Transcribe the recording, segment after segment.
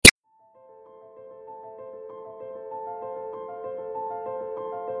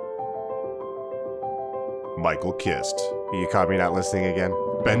Michael Kist. You caught me not listening again?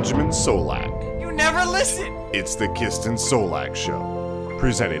 Benjamin Solak. You never listen! It's the Kist and Solak Show,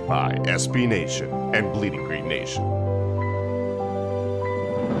 presented by SB Nation and Bleeding Green Nation.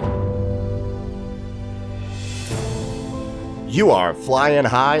 You are flying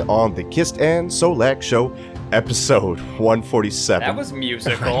high on the Kist and Solak Show, episode 147. That was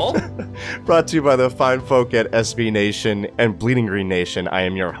musical. Brought to you by the fine folk at SB Nation and Bleeding Green Nation. I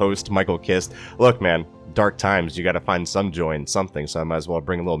am your host, Michael Kist. Look, man, dark times, you gotta find some joy in something, so I might as well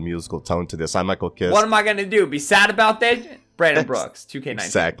bring a little musical tone to this. I'm Michael Kist. What am I gonna do? Be sad about that? Brandon Brooks, 2K19.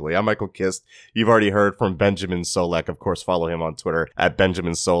 Exactly. I'm Michael Kist. You've already heard from Benjamin Solak. Of course, follow him on Twitter at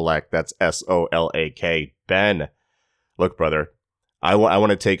Benjamin Solak. That's Solak. Ben, look, brother, I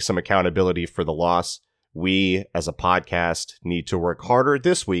want to take some accountability for the loss. We, as a podcast, need to work harder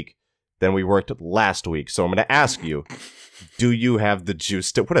this week than we worked last week. So I'm going to ask you, do you have the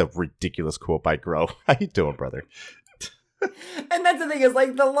juice to... What a ridiculous quote by Grow. How you doing, brother? And that's the thing is,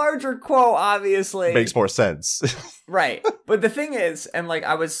 like, the larger quote, obviously... Makes more sense. Right. But the thing is, and, like,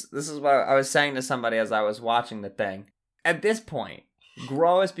 this is what I was saying to somebody as I was watching the thing. At this point,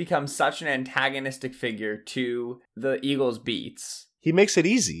 Grow has become such an antagonistic figure to the Eagles' beats. He makes it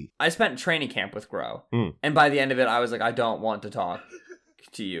easy. I spent training camp with Grow, and by the end of it, I was like, I don't want to talk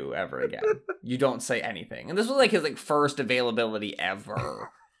to you ever again. You don't say anything. And this was like his first availability ever,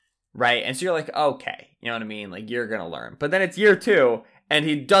 right? And so you're like, okay, you know what I mean? Like, you're gonna learn. But then it's year 2, and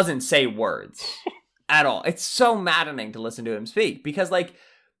he doesn't say words at all. It's so maddening to listen to him speak because, like,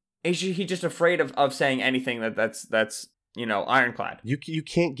 he's just afraid of saying anything that's you know, ironclad. You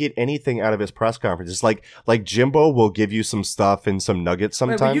can't get anything out of his press conferences. Like Jimbo will give you some stuff and some nuggets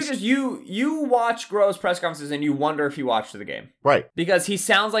sometimes. Right, but you watch Grove's press conferences and you wonder if he watched the game. Right. Because he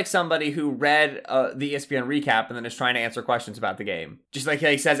sounds like somebody who read the ESPN recap and then is trying to answer questions about the game. Just like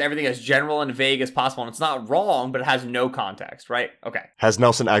he says everything as general and vague as possible. And it's not wrong, but it has no context, right? Okay. Has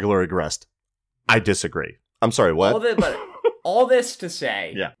Nelson Aguilar regressed? I disagree. I'm sorry, what? All this to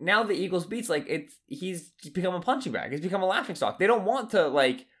say, yeah. Now the Eagles beats, he's become a punching bag. He's become a laughingstock. They don't want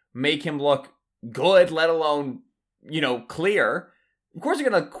to, make him look good, let alone, clear. Of course they're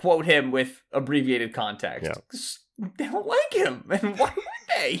going to quote him with abbreviated context. Yeah. They don't like him. And why would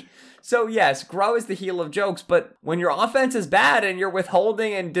they? So, yes, Grow is the heel of jokes, but when your offense is bad and you're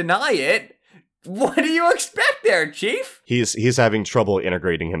withholding and deny it, what do you expect there, Chief? He's having trouble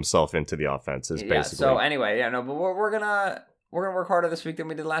integrating himself into the offense, is basically. Yeah, so anyway, but we're gonna work harder this week than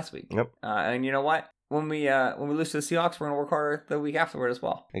we did last week. Yep. And you know what? When we lose to the Seahawks, we're gonna work harder the week afterward as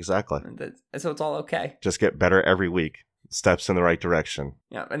well. Exactly. And so it's all okay. Just get better every week. Steps in the right direction.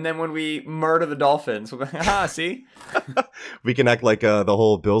 Yeah, and then when we murder the Dolphins, we'll go, see? We can act like the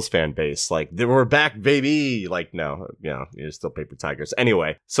whole Bills fan base. Like, we're back, baby! Like, no, you're still paper tigers.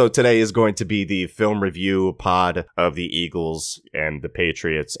 Anyway, so today is going to be the film review pod of the Eagles and the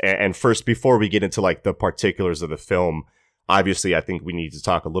Patriots. And first, before we get into, the particulars of the film, obviously, I think we need to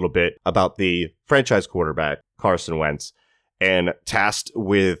talk a little bit about the franchise quarterback, Carson Wentz, and tasked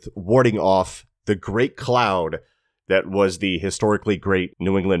with warding off the great cloud that was the historically great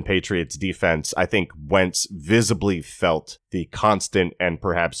New England Patriots defense. I think Wentz visibly felt the constant and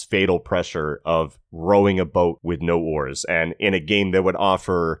perhaps fatal pressure of rowing a boat with no oars, and in a game that would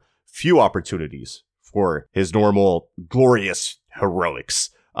offer few opportunities for his normal glorious heroics.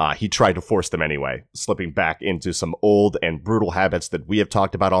 He tried to force them anyway, slipping back into some old and brutal habits that we have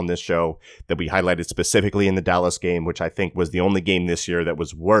talked about on this show, that we highlighted specifically in the Dallas game, which I think was the only game this year that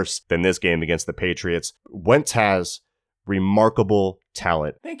was worse than this game against the Patriots. Wentz has remarkable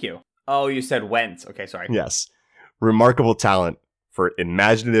talent. Thank you. Oh, you said Wentz. Okay, sorry. Yes. Remarkable talent for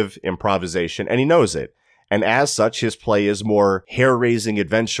imaginative improvisation, and he knows it. And as such, his play is more hair-raising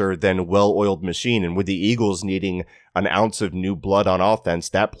adventure than well-oiled machine. And with the Eagles needing an ounce of new blood on offense,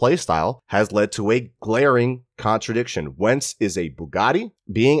 that play style has led to a glaring contradiction. Wentz is a Bugatti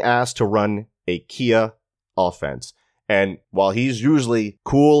being asked to run a Kia offense. And while he's usually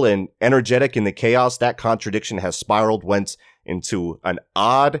cool and energetic in the chaos, that contradiction has spiraled Wentz into an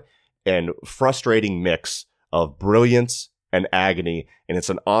odd and frustrating mix of brilliance and agony. And it's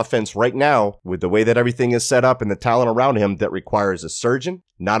an offense right now, with the way that everything is set up and the talent around him, that requires a surgeon,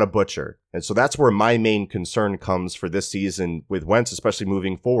 not a butcher. And so that's where my main concern comes for this season with Wentz, especially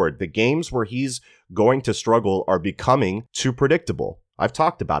moving forward. The games where he's going to struggle are becoming too predictable. I've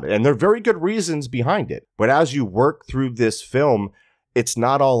talked about it, and there are very good reasons behind it. But as you work through this film, it's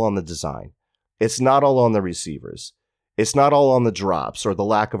not all on the design. It's not all on the receivers. It's not all on the drops or the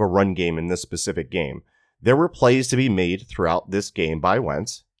lack of a run game in this specific game. There were plays to be made throughout this game by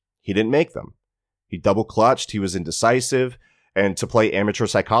Wentz. He didn't make them. He double clutched. He was indecisive. And to play amateur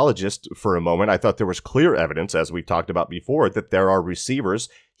psychologist for a moment, I thought there was clear evidence, as we've talked about before, that there are receivers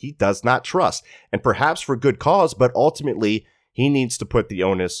he does not trust. And perhaps for good cause, but ultimately, he needs to put the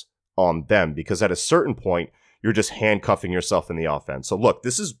onus on them, because at a certain point, you're just handcuffing yourself in the offense. So look,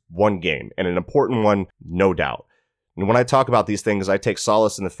 this is one game, and an important one, no doubt. And when I talk about these things, I take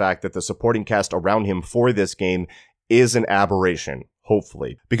solace in the fact that the supporting cast around him for this game is an aberration.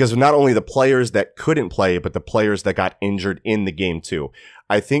 Hopefully, because of not only the players that couldn't play, but the players that got injured in the game too.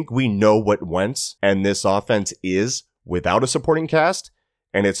 I think we know what Wentz and this offense is without a supporting cast,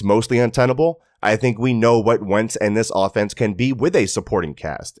 and it's mostly untenable. I think we know what Wentz and this offense can be with a supporting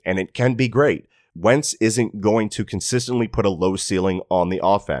cast, and it can be great. Wentz isn't going to consistently put a low ceiling on the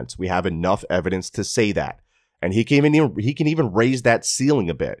offense. We have enough evidence to say that, and he can even raise that ceiling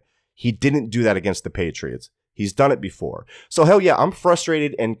a bit. He didn't do that against the Patriots. He's done it before. So hell yeah, I'm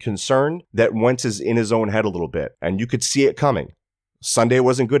frustrated and concerned that Wentz is in his own head a little bit, and you could see it coming. Sunday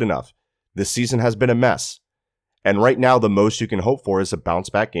wasn't good enough. This season has been a mess. And right now, the most you can hope for is a bounce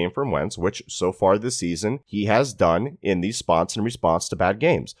back game from Wentz, which so far this season, he has done in these spots in response to bad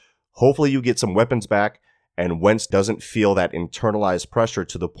games. Hopefully you get some weapons back, and Wentz doesn't feel that internalized pressure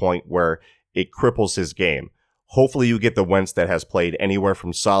to the point where it cripples his game. Hopefully you get the Wentz that has played anywhere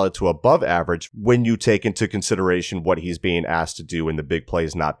from solid to above average when you take into consideration what he's being asked to do and the big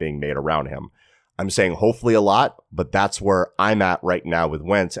plays not being made around him. I'm saying hopefully a lot, but that's where I'm at right now with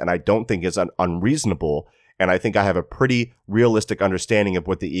Wentz, and I don't think it's unreasonable. And I think I have a pretty realistic understanding of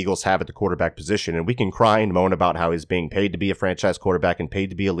what the Eagles have at the quarterback position. And we can cry and moan about how he's being paid to be a franchise quarterback and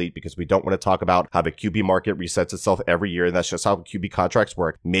paid to be elite, because we don't want to talk about how the QB market resets itself every year. And that's just how QB contracts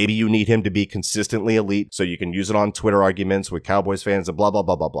work. Maybe you need him to be consistently elite so you can use it on Twitter arguments with Cowboys fans and blah, blah,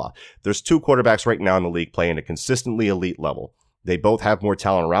 blah, blah, blah. There's two quarterbacks right now in the league playing a consistently elite level. They both have more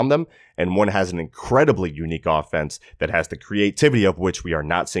talent around them, and one has an incredibly unique offense that has the creativity of which we are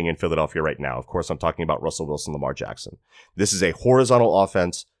not seeing in Philadelphia right now. Of course, I'm talking about Russell Wilson, Lamar Jackson. This is a horizontal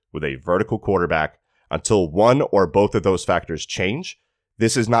offense with a vertical quarterback. Until one or both of those factors change,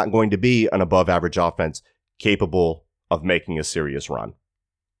 this is not going to be an above-average offense capable of making a serious run.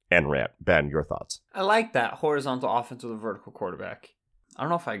 And Rant, Ben, your thoughts? I like that horizontal offense with a vertical quarterback. I don't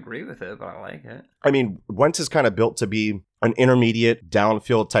know if I agree with it, but I like it. I mean, Wentz is kind of built to be an intermediate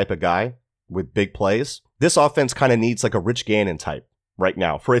downfield type of guy with big plays. This offense kind of needs like a Rich Gannon type right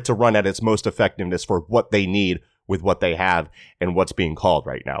now for it to run at its most effectiveness for what they need with what they have and what's being called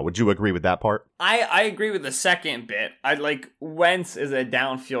right now. Would you agree with that part? I agree with the second bit. I like Wentz is a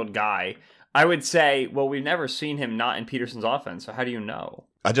downfield guy. I would say, well, we've never seen him not in Peterson's offense, so how do you know?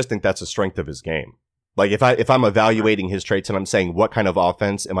 I just think that's a strength of his game. Like if I'm evaluating his traits and I'm saying what kind of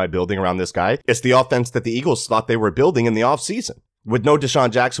offense am I building around this guy, it's the offense that the Eagles thought they were building in the offseason. With no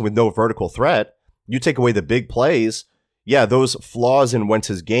Deshaun Jackson, with no vertical threat, you take away the big plays, yeah, those flaws in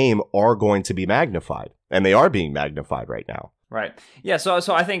Wentz's game are going to be magnified, and they are being magnified right now. Right. Yeah, so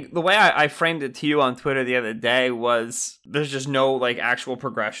I think the way I framed it to you on Twitter the other day was there's just no like actual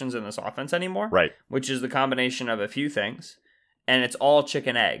progressions in this offense anymore. Right. Which is the combination of a few things, and it's all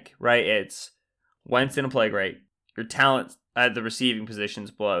chicken egg, right? It's Wentz didn't play great. Your talent at the receiving positions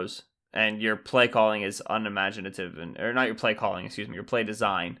blows, and your play calling is unimaginative, or not your play calling, excuse me, your play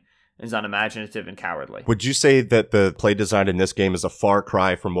design is unimaginative and cowardly. Would you say that the play design in this game is a far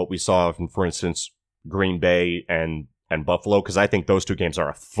cry from what we saw from, for instance, Green Bay and Buffalo? Because I think those two games are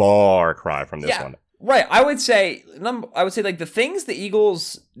a far cry from this one. Right. I would say like the things the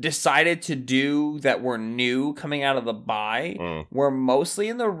Eagles decided to do that were new coming out of the bye were mostly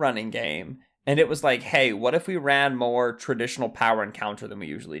in the running game. And it was like, hey, what if we ran more traditional power and counter than we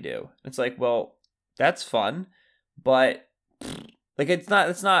usually do? It's like, well, that's fun, but like it's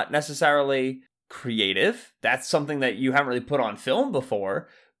not necessarily creative. That's something that you haven't really put on film before.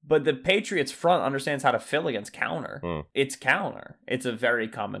 But the Patriots front understands how to fill against counter. It's counter. It's a very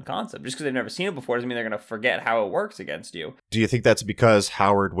common concept. Just because they've never seen it before doesn't mean they're going to forget how it works against you. Do you think that's because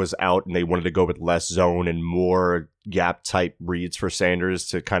Howard was out and they wanted to go with less zone and more gap type reads for Sanders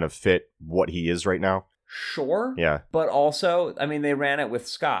to kind of fit what he is right now? Sure. Yeah. But also, I mean, they ran it with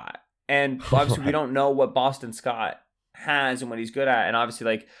Scott. And obviously we don't know what Boston Scott has and what he's good at. And obviously,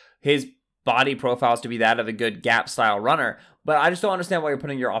 like, his body profiles to be that of a good gap style runner. But I just don't understand why you're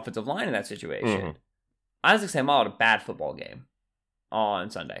putting your offensive line in that situation. I was like saying, I'm out a bad football game on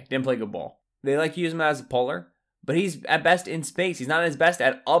Sunday. Didn't play good ball. They like to use him as a puller, but he's at best in space. He's not at his best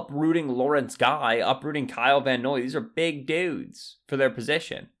at uprooting Lawrence Guy, uprooting Kyle Van Noy. These are big dudes for their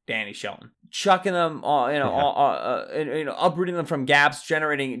position. Danny Shelton. Chucking them, uprooting them from gaps,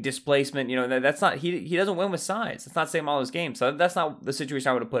 generating displacement. That's not, he doesn't win with size. That's not the same all his games. So that's not the situation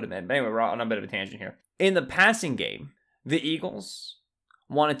I would have put him in. But anyway, we're on a bit of a tangent here. In the passing game, The Eagles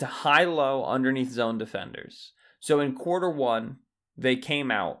wanted to high-low underneath zone defenders. So in quarter one, they came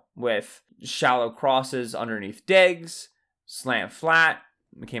out with shallow crosses underneath Diggs, slant flat.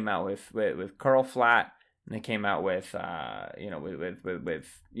 They came out with curl flat. And they came out with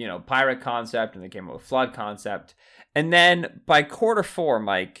pirate concept, and they came out with flood concept. And then by quarter four,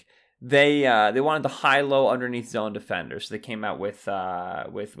 Mike, they wanted the high-low underneath zone defenders. So they came out with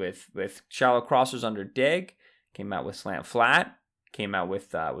shallow crossers under dig, came out with slant flat, came out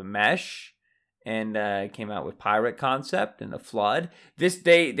with mesh, and came out with pirate concept and the flood.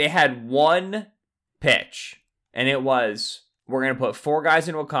 They had one pitch, and it was, we're going to put 4 guys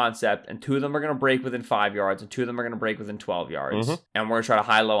into a concept, and 2 of them are going to break within 5 yards, and 2 of them are going to break within 12 yards, and we're going to try to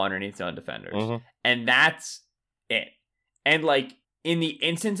high-low underneath zone defenders. And that's it. And, like, in the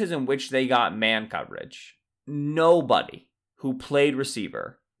instances in which they got man coverage, nobody who played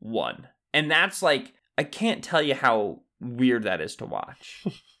receiver won. And that's, like, I can't tell you how weird that is to watch.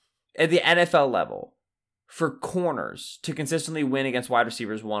 At the NFL level, for corners to consistently win against wide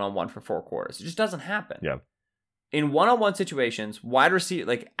receivers one-on-one for 4 quarters, it just doesn't happen. Yeah. In one-on-one situations, wide receiver,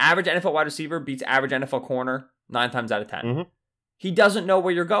 like average NFL wide receiver beats average NFL corner 9 times out of 10. He doesn't know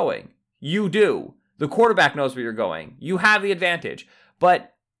where you're going. You do. The quarterback knows where you're going. You have the advantage.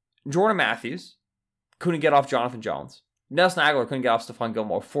 But Jordan Matthews couldn't get off Jonathan Jones. Nelson Aguilar couldn't get off Stephon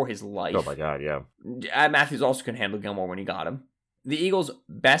Gilmore for his life. Oh my God, yeah. Matthews also couldn't handle Gilmore when he got him. The Eagles'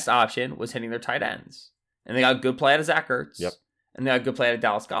 best option was hitting their tight ends. And they got a good play out of Zach Ertz. Yep. And they got a good play out of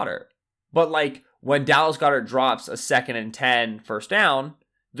Dallas Goedert. But, like, when Dallas Goedert drops a 2nd and 10 first down,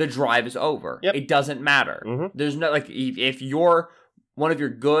 the drive is over. Yep. It doesn't matter. There's no, like, if you're one of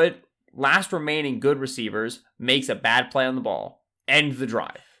your last remaining good receivers makes a bad play on the ball, end the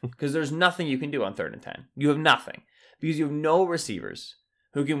drive. Because there's nothing you can do on 3rd and 10. You have nothing. Because you have no receivers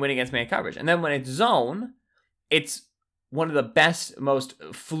who can win against man coverage. And then when it's zone, it's one of the best, most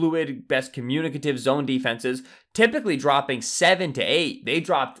fluid, best communicative zone defenses, typically dropping 7 to 8. They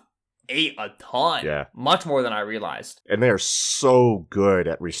dropped 8 a ton. Yeah. Much more than I realized. And they are so good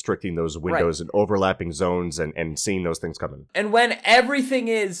at restricting those windows and overlapping zones and seeing those things coming. And when everything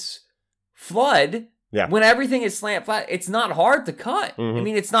is flood, when everything is slant flat, it's not hard to cut. I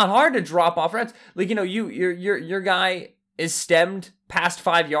mean, it's not hard to drop off routes. Like, you know, your guy is stemmed past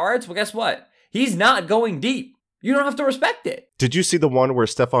 5 yards. Well, guess what? He's not going deep. You don't have to respect it. Did you see the one where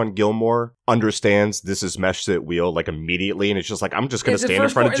Stephon Gilmore understands this is mesh sit wheel, like, immediately, and it's just like, I'm just going to stand in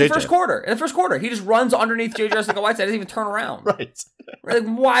front of JJ. In the first quarter, he just runs underneath JJ Arcega-Whiteside. Doesn't even turn around. Right. Like,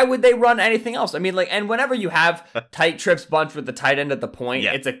 why would they run anything else? I mean, like, and whenever you have tight trips bunch with the tight end at the point,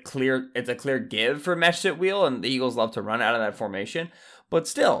 it's a clear give for mesh sit wheel, and the Eagles love to run out of that formation. But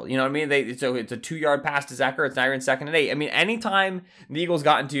still, you know what I mean? So it's a 2-yard pass to Zach Ertz. Now you're in 2nd and 8. I mean, anytime the Eagles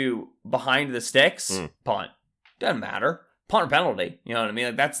got into behind the sticks, punt. Doesn't matter. Punt or penalty. You know what I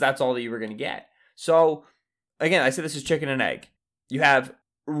mean? Like, that's all that you were going to get. So, again, I say this is chicken and egg. You have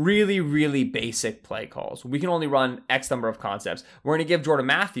really, really basic play calls. We can only run X number of concepts. We're going to give Jordan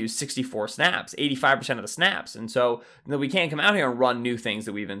Matthews 64 snaps, 85% of the snaps. And so we can't come out here and run new things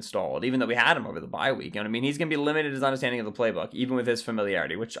that we've installed, even though we had him over the bye week. You know what I mean? He's going to be limited in his understanding of the playbook, even with his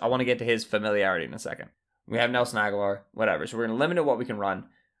familiarity, which I want to get to his familiarity in a second. We have Nelson Aguilar, whatever. So we're going to limit what we can run.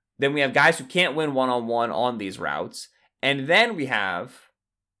 Then we have guys who can't win one-on-one on these routes. And then we have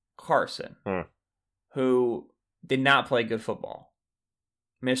Carson, who did not play good football.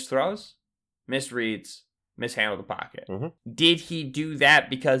 Missed throws, missed reads, mishandled the pocket. Did he do that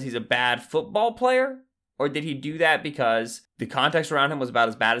because he's a bad football player? Or did he do that because the context around him was about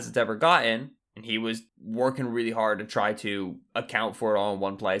as bad as it's ever gotten, and he was working really hard to try to account for it all in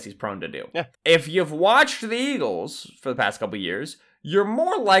one play, as he's prone to do? Yeah. If you've watched the Eagles for the past couple of years, you're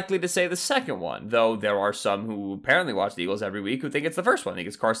more likely to say the second one, though there are some who apparently watch the Eagles every week who think it's the first one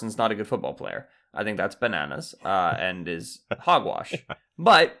because Carson's not a good football player. I think that's bananas and is hogwash.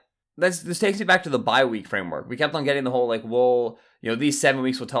 But this takes me back to the bye week framework. We kept on getting the whole, like, well, you know, these 7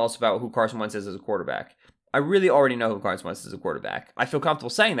 weeks will tell us about who Carson Wentz is as a quarterback. I really already know who Carson Wentz is as a quarterback. I feel comfortable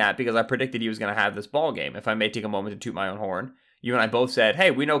saying that because I predicted he was going to have this ball game. If I may take a moment to toot my own horn, you and I both said,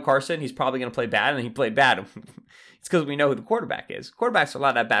 hey, we know Carson. He's probably going to play bad, and he played bad. It's because we know who the quarterback is. Quarterbacks are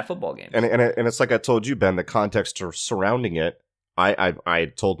allowed to have bad football games. And it's like I told you, Ben, the context surrounding it.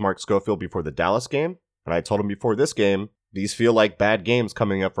 I told Mark Schofield before the Dallas game, and I told him before this game, these feel like bad games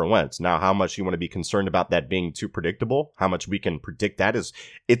coming up for Wentz. Now, how much you want to be concerned about that being too predictable, how much we can predict that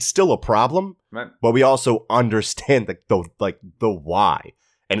it's still a problem, right? But we also understand the why.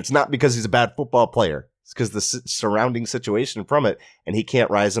 And it's not because he's a bad football player. because the surrounding situation from it, and he can't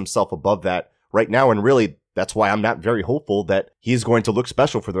rise himself above that right now. And really, That's why I'm not very hopeful that he's going to look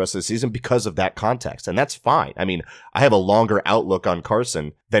special for the rest of the season because of that context. And that's fine. I mean, I have a longer outlook on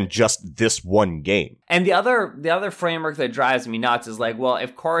Carson than just this one game. And the other framework that drives me nuts is like, well,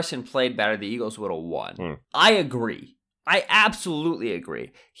 if Carson played better, the Eagles would have won. I agree. I absolutely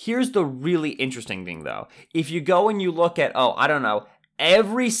agree. Here's the really interesting thing, though. If you go and you look at,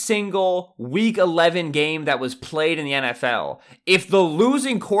 every single Week 11 game that was played in the NFL, if the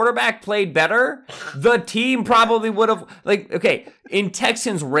losing quarterback played better, the team probably would have, in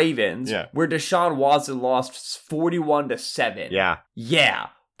Texans-Ravens, where Deshaun Watson lost 41-7. Yeah.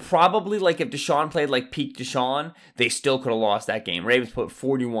 Probably, if Deshaun played like peak Deshaun, they still could have lost that game. Ravens put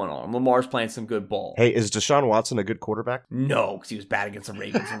 41 on him. Lamar's playing some good ball. Hey, is Deshaun Watson a good quarterback? No, because he was bad against the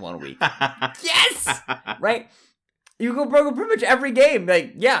Ravens in 1 week. Yes! Right? You go pretty much every game.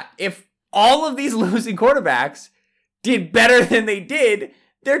 If all of these losing quarterbacks did better than they did,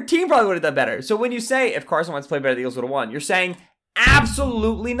 their team probably would have done better. So when you say, if Carson Wentz played better, the Eagles would have won, you're saying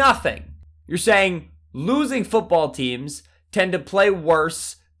absolutely nothing. You're saying losing football teams tend to play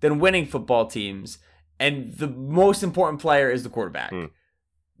worse than winning football teams, and the most important player is the quarterback.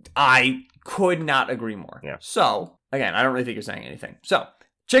 I could not agree more. Yeah. So, again, I don't really think you're saying anything. So,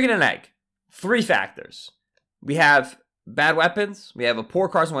 chicken and egg. 3 factors. We have bad weapons, we have a poor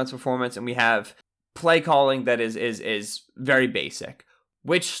Carson Wentz performance, and we have play calling that is very basic.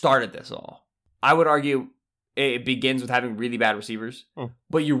 Which started this all? I would argue it begins with having really bad receivers,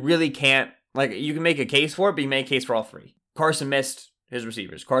 but you really can't, you can make a case for it, but you make a case for all 3. Carson missed his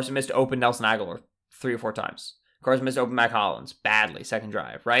receivers. Carson missed open Nelson Aguilar 3 or 4 times. Carson missed open Mac Hollins badly, second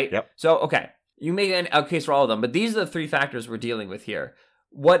drive, right? Yep. So, okay, you make a case for all of them, but these are the 3 factors we're dealing with here.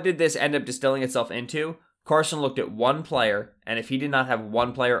 What did this end up distilling itself into? Carson looked at one player, and if he did not have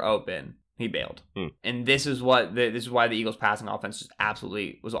one player open, he bailed. And this is why the Eagles' passing offense just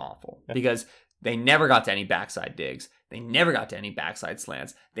absolutely was awful. Because they never got to any backside digs. They never got to any backside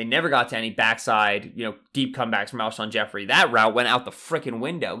slants. They never got to any backside, deep comebacks from Alshon Jeffrey. That route went out the freaking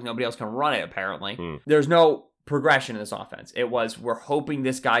window. Nobody else can run it, apparently. There's no progression in this offense. It was, we're hoping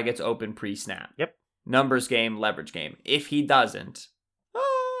this guy gets open pre-snap. Yep. Numbers game, leverage game. If he doesn't,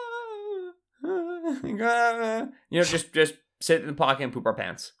 just sit in the pocket and poop our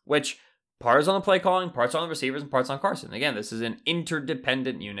pants. Which, part is on the play calling, parts on the receivers, and parts on Carson. Again, this is an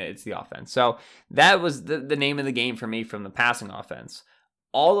interdependent unit. It's the offense. So that was the name of the game for me from the passing offense.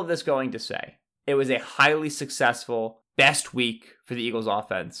 All of this going to say, it was a highly successful, best week for the Eagles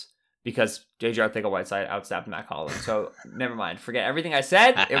offense because J.J. Arcega-Whiteside outsnapped Mac Hollins. So never mind. Forget everything I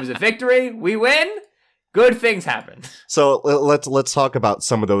said. It was a victory. We win. Good things happen. So let's talk about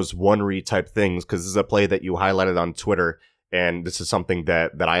some of those one-read type things, because this is a play that you highlighted on Twitter, and this is something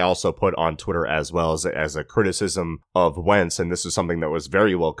that I also put on Twitter as well as a criticism of Wentz, and this is something that was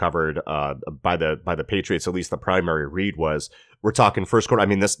very well covered by the Patriots. At least the primary read was, we're talking first quarter. I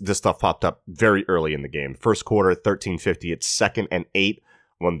mean, this stuff popped up very early in the game. First quarter, 13:50. It's 2nd and 8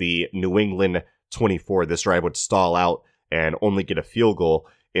 when the New England 24. This drive would stall out and only get a field goal,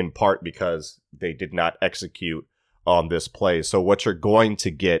 in part because they did not execute on this play. So what you're going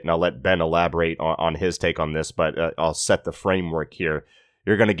to get, and I'll let Ben elaborate on his take on this, but I'll set the framework here.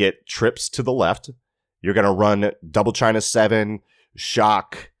 You're going to get trips to the left. You're going to run double China 7,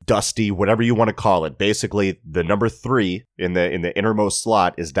 shock, dusty, whatever you want to call it. Basically, the number 3 in the innermost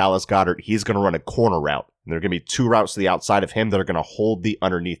slot is Dallas Goedert. He's going to run a corner route. And there are going to be 2 routes to the outside of him that are going to hold the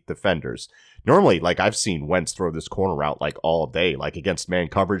underneath defenders. Normally, I've seen Wentz throw this corner route all day, against man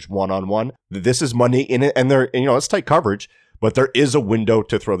coverage one-on-one. This is money in it, and it's tight coverage, but there is a window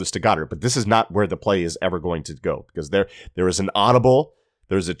to throw this to Goddard. But this is not where the play is ever going to go, because there is an audible,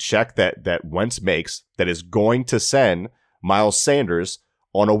 there's a check that Wentz makes that is going to send Miles Sanders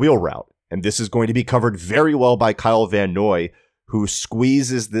on a wheel route. And this is going to be covered very well by Kyle Van Noy, who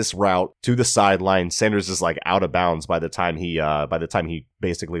squeezes this route to the sideline. Sanders is out of bounds by the time he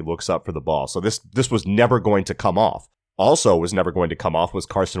basically looks up for the ball. So this was never going to come off. Also was never going to come off was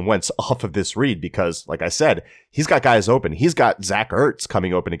Carson Wentz off of this read, because, like I said, he's got guys open. He's got Zach Ertz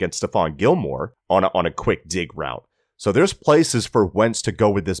coming open against Stephon Gilmore on a quick dig route. So there's places for Wentz to go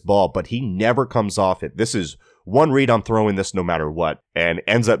with this ball, but he never comes off it. This is one read on throwing this no matter what, and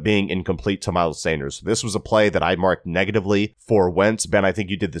ends up being incomplete to Miles Sanders. This was a play that I marked negatively for Wentz. Ben, I think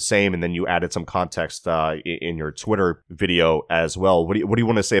you did the same, and then you added some context in your Twitter video as well. What do you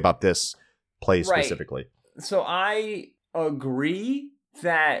want to say about this play specifically? Right. So I agree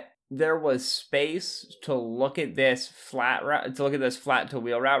that there was space to look at this flat route, to look at this flat to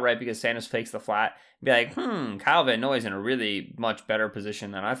wheel route, right? Because Sanders fakes the flat. Be like, Kyle Van Noy's in a really much better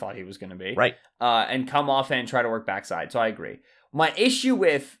position than I thought he was going to be. Right. And come off and try to work backside. So I agree. My issue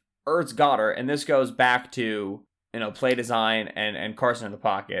with Ertz Goddard, and this goes back to, play design and Carson in the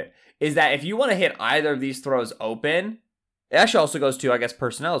pocket, is that if you want to hit either of these throws open, it actually also goes to, I guess,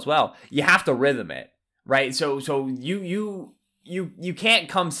 personnel as well. You have to rhythm it, right? So you can't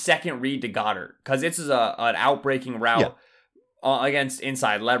come second read to Goddard because this is an outbreaking route against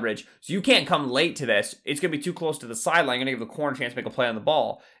inside leverage. So you can't come late to this. It's going to be too close to the sideline. You're going to give the corner a chance to make a play on the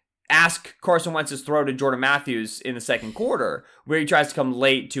ball. Ask Carson Wentz's throw to Jordan Matthews in the second quarter, where he tries to come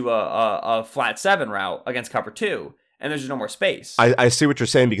late to a flat 7 route against cover 2, and there's just no more space. I see what you're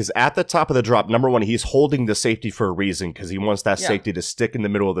saying, because at the top of the drop, number one, he's holding the safety for a reason, because he wants that safety to stick in the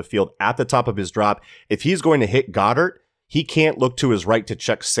middle of the field at the top of his drop. If he's going to hit Goddard, he can't look to his right to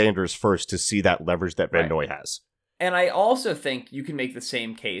check Sanders first to see that leverage that Van Noy has. And I also think you can make the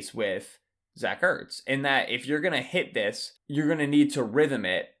same case with Zach Ertz, in that if you're going to hit this, you're going to need to rhythm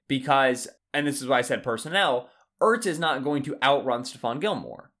it, because, and this is why I said personnel, Ertz is not going to outrun Stephon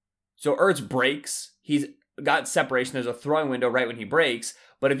Gilmore. So Ertz breaks. He's got separation. There's a throwing window right when he breaks.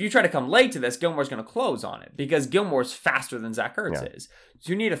 But if you try to come late to this, Gilmore's going to close on it, because Gilmore's faster than Zach Ertz is.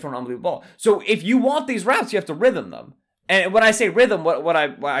 So you need to throw an unbelievable ball. So if you want these routes, you have to rhythm them. And when I say rhythm, what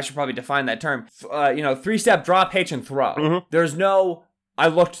I should probably define that term. 3-step drop, hitch, and throw. Mm-hmm. There's no, I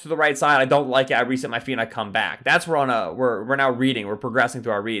looked to the right side, I don't like it, I reset my feet, and I come back. That's we're now reading, we're progressing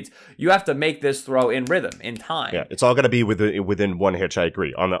through our reads. You have to make this throw in rhythm, in time. Yeah, it's all got to be within one hitch. I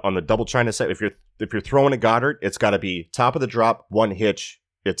agree. On the double China set, if you're throwing a Goddard, it's got to be top of the drop, one hitch,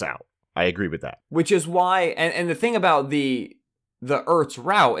 it's out. I agree with that. Which is why, and the thing about the Ertz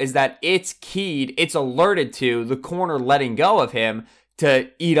route is that it's keyed, it's alerted to the corner letting go of him to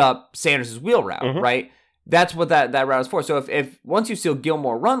eat up Sanders' wheel route, right? That's what that route is for. So if once you see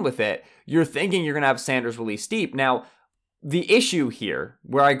Gilmore run with it, you're thinking you're going to have Sanders release deep. Now, the issue here,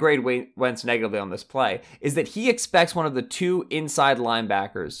 where I grade Wentz negatively on this play, is that he expects one of the 2 inside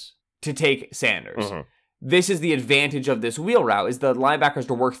linebackers to take Sanders. Mm-hmm. This is the advantage of this wheel route, is the linebackers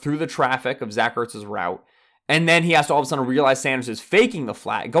to work through the traffic of Zach Ertz's route. And then he has to all of a sudden realize Sanders is faking the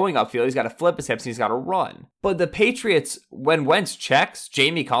flat, going upfield. He's got to flip his hips and he's got to run. But the Patriots, when Wentz checks,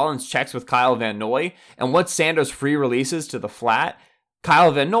 Jamie Collins checks with Kyle Van Noy, and once Sanders free releases to the flat,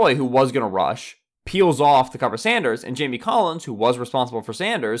 Kyle Van Noy, who was going to rush, peels off to cover Sanders, and Jamie Collins, who was responsible for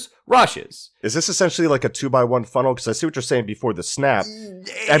Sanders, rushes. Is this essentially like a 2x1 funnel? Because I see what you're saying before the snap.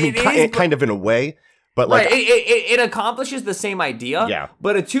 I mean, kind of in a way. But like, right, it accomplishes the same idea.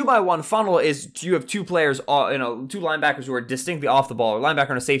 But a 2x1 funnel is you have 2 players, 2 linebackers who are distinctly off the ball, or linebacker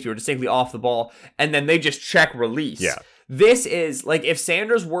and a safety who are distinctly off the ball, and then they just check release. Yeah. This is like if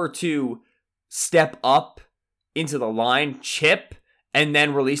Sanders were to step up into the line, chip, and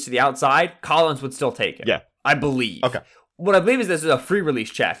then release to the outside, Collins would still take it. Yeah. I believe. Okay. What I believe is this is a free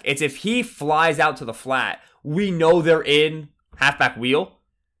release check. It's if he flies out to the flat, we know they're in halfback wheel.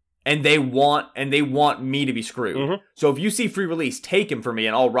 And they want me to be screwed. Mm-hmm. So if you see free release, take him for me,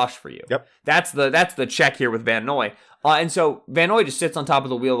 and I'll rush for you. Yep. That's the check here with Van Noy. And so Van Noy just sits on top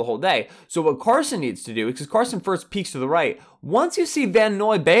of the wheel the whole day. So what Carson needs to do, because Carson first peeks to the right, once you see Van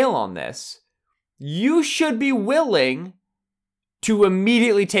Noy bail on this, you should be willing to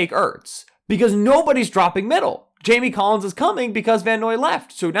immediately take Ertz, because nobody's dropping middle. Jamie Collins is coming because Van Noy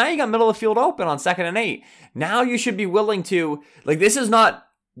left. So now you got middle of the field open on 2nd and 8. Now you should be willing to, like, this is not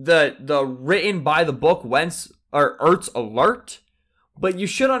the written by the book Wentz or Ertz alert, but you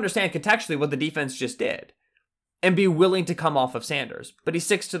should understand contextually what the defense just did and be willing to come off of Sanders. But he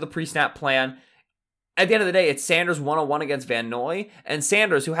sticks to the pre-snap plan. At the end of the day, it's Sanders 1-on-1 against Van Noy, and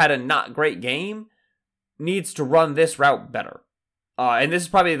Sanders, who had a not great game, needs to run this route better. And this is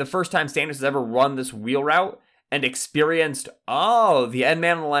probably the first time Sanders has ever run this wheel route and experienced, the end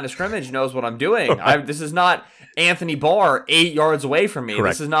man on the line of scrimmage knows what I'm doing. This is not Anthony Barr 8 yards away from me.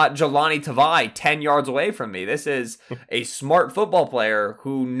 Correct. This is not Jelani Tavai 10 yards away from me. This is a smart football player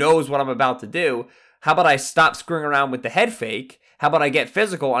who knows what I'm about to do. How about I stop screwing around with the head fake? How about I get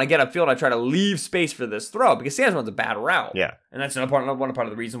physical and I get upfield and I try to leave space for this throw? Because Sanders runs a bad route. Yeah. And that's one part of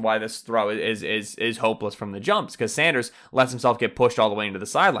the reason why this throw is hopeless from the jumps, because Sanders lets himself get pushed all the way into the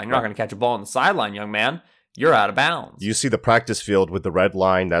sideline. You're not going to catch a ball on the sideline, young man. You're out of bounds. You see the practice field with the red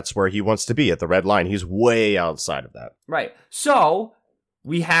line. That's where he wants to be, at the red line. He's way outside of that. Right. So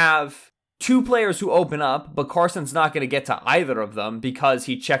we have 2 players who open up, but Carson's not going to get to either of them because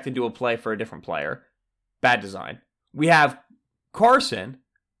he checked into a play for a different player. Bad design. We have Carson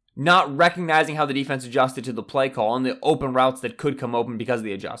not recognizing how the defense adjusted to the play call and the open routes that could come open because of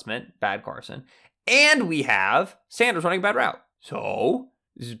the adjustment. Bad Carson. And we have Sanders running a bad route. So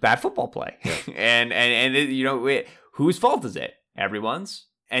this is bad football play. and whose fault is it? Everyone's.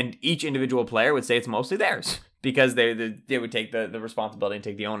 And each individual player would say it's mostly theirs. because they would take the responsibility and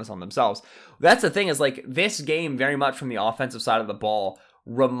take the onus on themselves. That's the thing, is like this game very much from the offensive side of the ball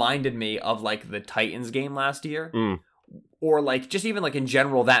reminded me of like the Titans game last year. Or like just even like in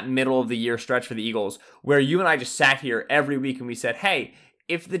general, that middle of the year stretch for the Eagles, where you and I just sat here every week and we said, hey,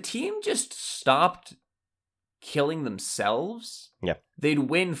 if the team just stopped killing themselves, they'd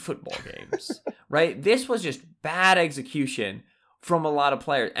win football games, right? This was just bad execution from a lot of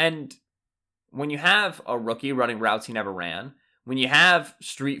players. And when you have a rookie running routes he never ran, when you have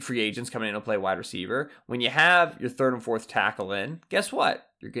street free agents coming in to play wide receiver, when you have your third and fourth tackle in, guess what?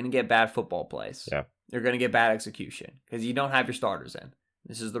 You're going to get bad football plays. Yeah. You're going to get bad execution because you don't have your starters in.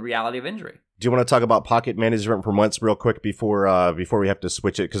 This is the reality of injury. Do you want to talk about pocket management from Wentz real quick before we have to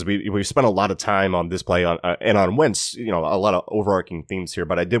switch it? Because we spent a lot of time on this play and on Wentz, a lot of overarching themes here.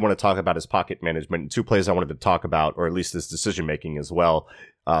 But I did want to talk about his pocket management. And two plays I wanted to talk about, or at least his decision making as well.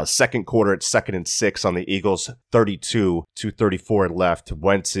 Second quarter at 2nd and 6 on the Eagles, 32 to 34 left.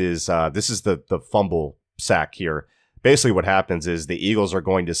 Wentz is this is the fumble sack here. Basically, what happens is the Eagles are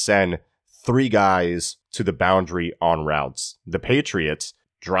going to send 3 guys to the boundary on routes. The Patriots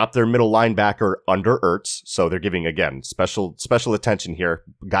drop their middle linebacker under Ertz, so they're giving, again, special attention here.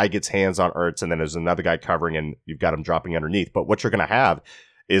 Guy gets hands on Ertz, and then there's another guy covering, and you've got him dropping underneath. But what you're going to have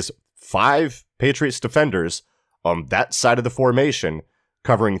is 5 Patriots defenders on that side of the formation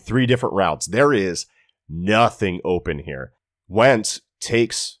covering 3 different routes. There is nothing open here. Wentz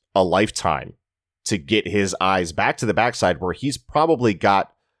takes a lifetime to get his eyes back to the backside where he's probably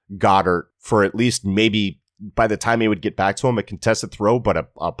got Goddard for at least maybe by the time he would get back to him, a contested throw, but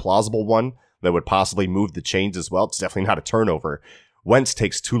a plausible one that would possibly move the chains as well. It's definitely not a turnover. Wentz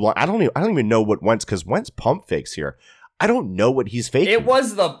takes too long. I don't even know what Wentz, because Wentz pump fakes here. I don't know what he's faking. It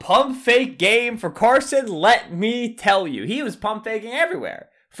was the pump fake game for Carson. Let me tell you, he was pump faking everywhere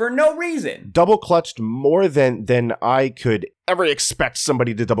for no reason. Double clutched more than I could ever expect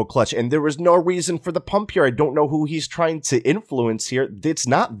somebody to double clutch. And there was no reason for the pump here. I don't know who he's trying to influence here. It's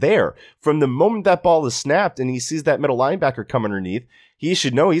not there. From the moment that ball is snapped and he sees that middle linebacker come underneath, he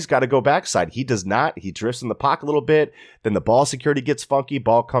should know he's got to go backside. He does not. He drifts in the pocket a little bit. Then the ball security gets funky.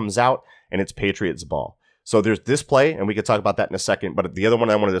 Ball comes out and it's Patriots ball. So there's this play, and we could talk about that in a second. But the other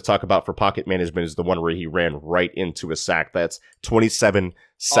one I wanted to talk about for pocket management is the one where he ran right into a sack. That's 27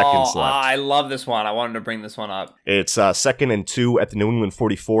 seconds left. I love this one. I wanted to bring this one up. It's 2nd and 2 at the New England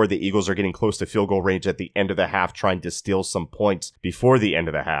 44. The Eagles are getting close to field goal range at the end of the half, trying to steal some points before the end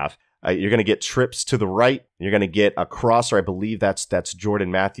of the half. You're going to get trips to the right. You're going to get a crosser. I believe that's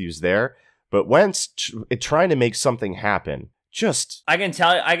Jordan Matthews there. But Wentz trying to make something happen. I can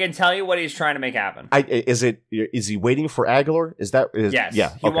tell you what he's trying to make happen. Is he waiting for Aguilar? Yes.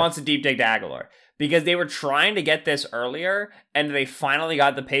 Yeah. He wants a deep dig to Aguilar because they were trying to get this earlier, and they finally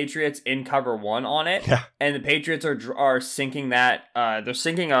got the Patriots in cover 1 on it. Yeah. And the Patriots are sinking that. They're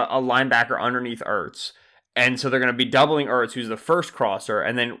sinking a linebacker underneath Ertz. And so they're going to be doubling Ertz, who's the first crosser,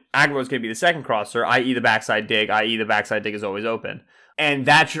 and then Aguilar's going to be the second crosser, i.e. the backside dig, i.e. the backside dig is always open. And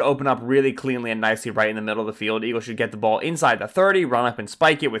that should open up really cleanly and nicely right in the middle of the field. Eagles should get the ball inside the 30, run up and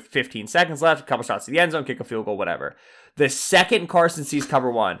spike it with 15 seconds left, a couple shots to the end zone, kick a field goal, whatever. The second Carson sees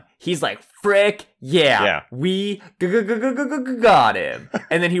cover 1, he's like, frick, yeah. We got him.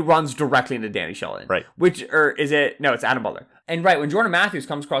 And then he runs directly into Danny Shelton. Right. It's Adam Butler. And right, when Jordan Matthews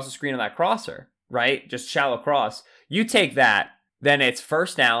comes across the screen on that crosser, right, just shallow cross, you take that, then it's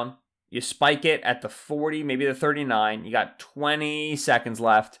first down. You spike it at the 40, maybe the 39. You got 20 seconds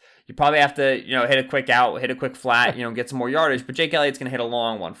left. You probably have to, hit a quick out, hit a quick flat, get some more yardage. But Jake Elliott's going to hit a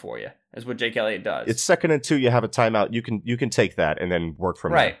long one for you. That's what Jake Elliott does. It's 2nd and 2. You have a timeout. You can take that and then work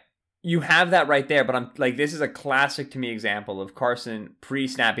from there. Right. You have that right there. But I'm like, this is a classic to me example of Carson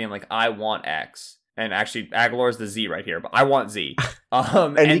pre-snap being like, I want X. And actually, Aguilar's the Z right here, but I want Z.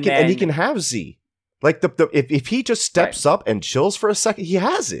 And he can have Z. Like if he just steps up and chills for a second, he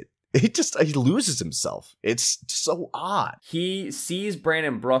has it. He loses himself. It's so odd. He sees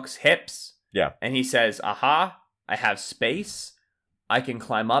Brandon Brooks' hips. Yeah. And he says, aha, I have space. I can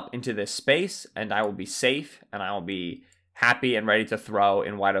climb up into this space and I will be safe and I will be happy and ready to throw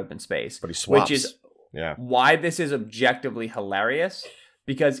in wide open space. But he swaps. Which is why this is objectively hilarious.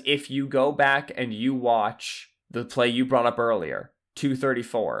 Because if you go back and you watch the play you brought up earlier,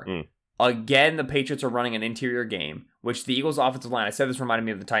 234, again, the Patriots are running an interior game, which the Eagles' offensive line, I said this reminded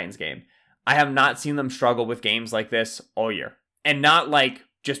me of the Titans game. I have not seen them struggle with games like this all year. And not like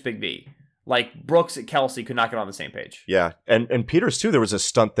just Big B. Like Brooks and Kelsey could not get on the same page. Yeah, and Peters, too, there was a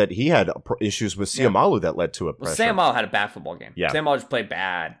stunt that he had issues with Siamalu that led to a pressure. Siamalu had a bad football game. Yeah. Siamalu just played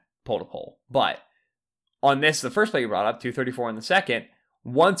bad pole to pole. But on this, the first play you brought up, 234 in the second,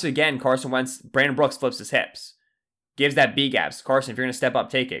 Once again, Brandon Brooks flips his hips. Gives that B-gaps. Carson, if you're going to step up,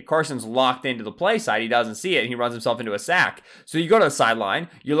 take it. Carson's locked into the play side. He doesn't see it, and he runs himself into a sack. So you go to the sideline,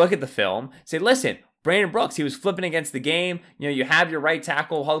 you look at the film, say, listen, Brandon Brooks, he was flipping against the game. You have your right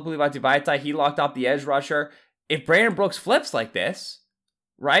tackle, Halapuli he locked off the edge rusher. If Brandon Brooks flips like this,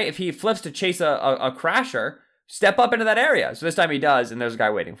 right, if he flips to chase a crasher, step up into that area. So this time he does, and there's a guy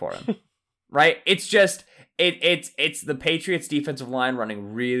waiting for him. Right? It's just, it's the Patriots defensive line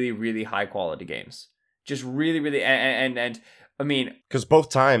running really, really high-quality games. Just really, really, and I mean, because both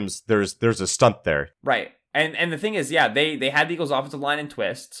times there's a stunt there, right? And the thing is, yeah, they had the Eagles' offensive line in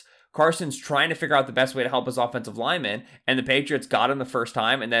twists. Carson's trying to figure out the best way to help his offensive lineman, and the Patriots got him the first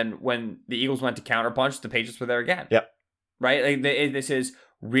time, and then when the Eagles went to counterpunch, the Patriots were there again. Yep. Right? Like this is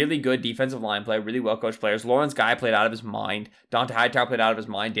really good defensive line play, really well coached players. Lawrence Guy played out of his mind. Dante Hightower played out of his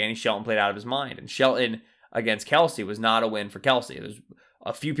mind. Danny Shelton played out of his mind, and Shelton against Kelsey was not a win for Kelsey. There's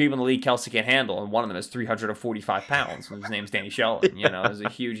a few people in the league Kelsey can't handle, and one of them is 345 pounds, and his name's Danny Shelton. He's a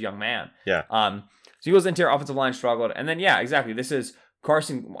huge young man. Yeah. So Eagles' interior offensive line struggled, and then yeah, exactly. This is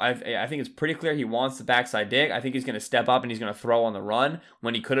Carson. I think it's pretty clear he wants the backside dig. I think he's going to step up and he's going to throw on the run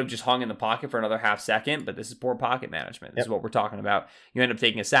when he could have just hung in the pocket for another half second. But this is poor pocket management. This is what we're talking about. You end up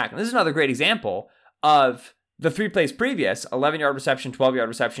taking a sack, and this is another great example of the 3 plays previous: 11-yard reception, 12-yard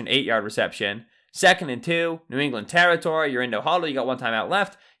reception, 8-yard reception. 2nd and 2, New England territory. You're in no huddle. You got 1 timeout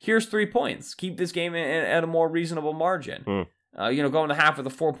left. Here's 3 points. Keep this game at a more reasonable margin. Going to half with a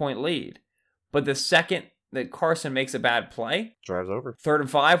 4-point lead. But the second that Carson makes a bad play, drives over. 3rd and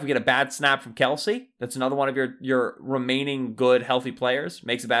 5, we get a bad snap from Kelsey. That's another one of your remaining good, healthy players.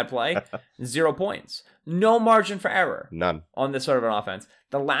 Makes a bad play. 0 points. No margin for error. None. On this sort of an offense.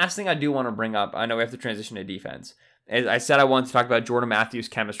 The last thing I do want to bring up, I know we have to transition to defense, is I said I wanted to talk about Jordan Matthews'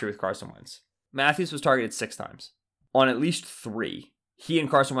 chemistry with Carson Wentz. Matthews was targeted 6 times. On at least 3, he and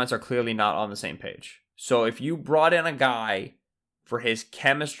Carson Wentz are clearly not on the same page. So if you brought in a guy for his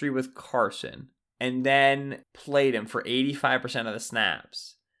chemistry with Carson and then played him for 85% of the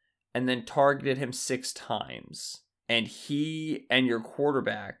snaps and then targeted him 6 times and he and your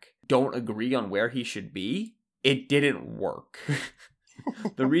quarterback don't agree on where he should be, it didn't work.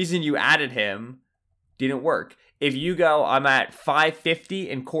 The reason you added him didn't work. If you go, I'm at 550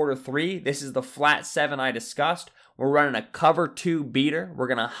 in quarter 3. This is the flat 7 I discussed. We're running a cover 2 beater. We're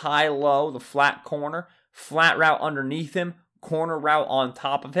going to high-low the flat corner, flat route underneath him, corner route on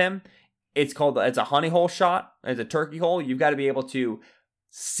top of him. It's a honey hole shot. It's a turkey hole. You've got to be able to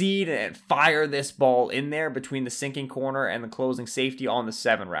seed and fire this ball in there between the sinking corner and the closing safety on the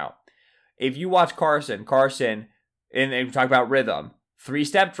 7 route. If you watch Carson, and we talk about rhythm,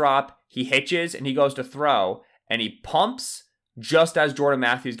 3-step drop, he hitches and he goes to throw, and he pumps just as Jordan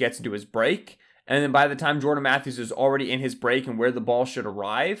Matthews gets into his break. And then by the time Jordan Matthews is already in his break and where the ball should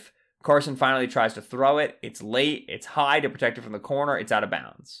arrive, Carson finally tries to throw it. It's late. It's high to protect it from the corner. It's out of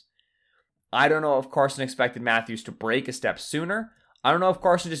bounds. I don't know if Carson expected Matthews to break a step sooner. I don't know if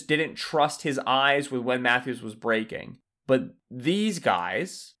Carson just didn't trust his eyes with when Matthews was breaking. But these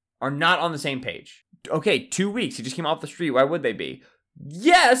guys are not on the same page. Okay, 2 weeks. He just came off the street. Why would they be?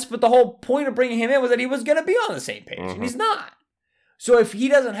 Yes, but the whole point of bringing him in was that he was going to be on the same page, and he's not. So if he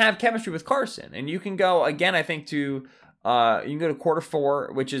doesn't have chemistry with Carson, and you can go, again, I think you can go to quarter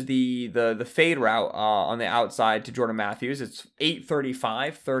 4, which is the fade route on the outside to Jordan Matthews. It's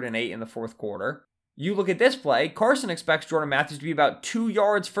 8:35, 3rd and 8 in the 4th quarter. You look at this play, Carson expects Jordan Matthews to be about 2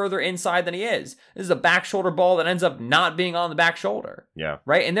 yards further inside than he is. This is a back shoulder ball that ends up not being on the back shoulder. Yeah.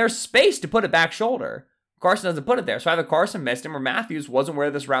 Right? And there's space to put it back shoulder. Carson doesn't put it there. So either Carson missed him or Matthews wasn't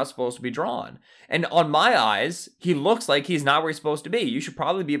where this route's supposed to be drawn. And on my eyes, he looks like he's not where he's supposed to be. You should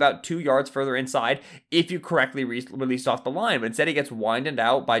probably be about 2 yards further inside if you correctly released off the line. But instead he gets winded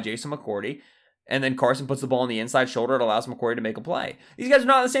out by Jason McCourty. And then Carson puts the ball on the inside shoulder. It allows McCourty to make a play. These guys are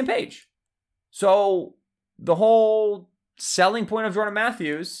not on the same page. So the whole selling point of Jordan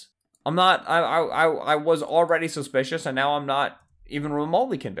Matthews, I was already suspicious, and now I'm not even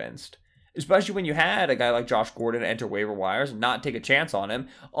remotely convinced. Especially when you had a guy like Josh Gordon enter waiver wires and not take a chance on him.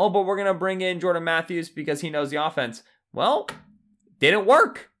 Oh, but we're going to bring in Jordan Matthews because he knows the offense. Well, didn't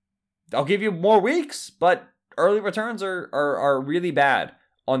work. I'll give you more weeks, but early returns are really bad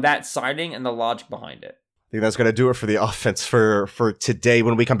on that signing and the logic behind it. I think that's going to do it for the offense for today.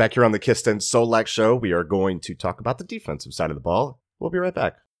 When we come back here on the Kist and Solak show, we are going to talk about the defensive side of the ball. We'll be right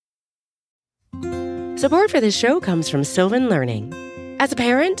back. Support for this show comes from Sylvan Learning. As a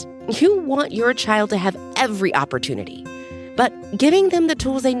parent, you want your child to have every opportunity, but giving them the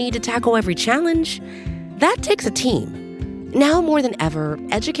tools they need to tackle every challenge, that takes a team. Now more than ever,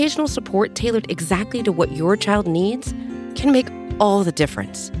 educational support tailored exactly to what your child needs can make all the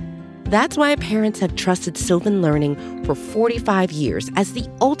difference. That's why parents have trusted Sylvan Learning for 45 years as the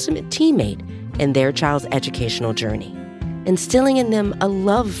ultimate teammate in their child's educational journey, instilling in them a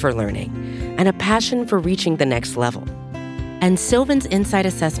love for learning and a passion for reaching the next level. And Sylvan's Insight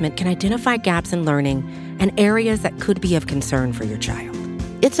Assessment can identify gaps in learning and areas that could be of concern for your child.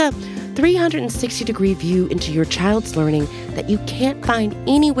 It's a 360-degree view into your child's learning that you can't find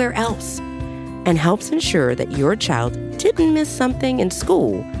anywhere else, and helps ensure that your child didn't miss something in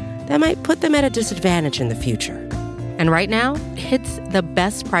school that might put them at a disadvantage in the future. And right now, it's the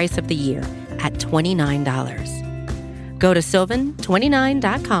best price of the year at $29. Go to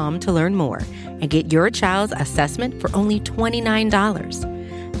sylvan29.com to learn more and get your child's assessment for only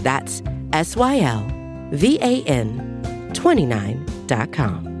 $29. That's SYLVAN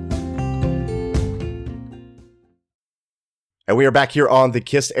 29.com. And we are back here on the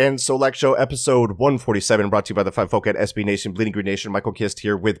Kist and Solak Show, episode 147, brought to you by the fine folk at SB Nation, Bleeding Green Nation. Michael Kist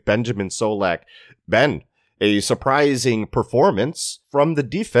here with Benjamin Solak. Ben, a surprising performance from the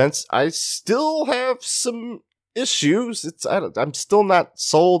defense. I still have some issues. I'm still not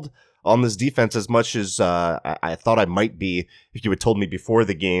sold on this defense as much as I thought I might be if you had told me before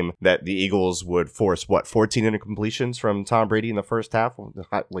the game that the Eagles would force, 14 incompletions from Tom Brady in the first half,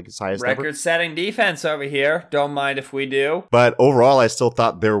 like his highest ever. Record-setting defense over here. Don't mind if we do. But overall, I still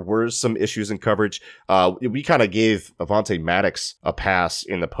thought there were some issues in coverage. We kind of gave Avonte Maddox a pass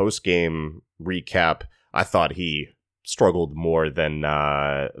in the post-game recap. I thought he struggled more than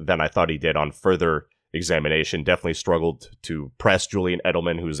I thought he did on further examination. Definitely struggled to press Julian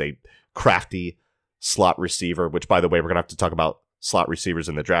Edelman, who's a crafty slot receiver, which, by the way, we're going to have to talk about slot receivers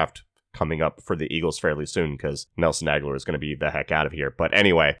in the draft coming up for the Eagles fairly soon, because Nelson Aguilar is going to be the heck out of here. But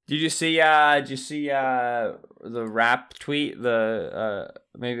anyway. Did you see the rap tweet?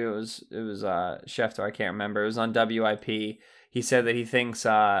 Maybe it was Schefter, I can't remember. It was on WIP. He said that he thinks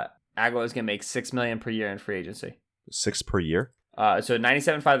Aguilar is going to make $6 million per year in free agency. 6 per year? So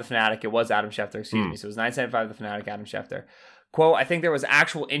 97.5 The Fanatic, it was Adam Schefter, excuse me. So it was 97.5 The Fanatic, Adam Schefter. Quote, I think there was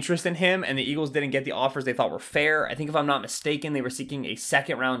actual interest in him, and the Eagles didn't get the offers they thought were fair. I think if I'm not mistaken, they were seeking a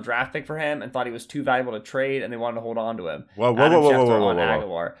second-round draft pick for him and thought he was too valuable to trade, and they wanted to hold on to him. Whoa.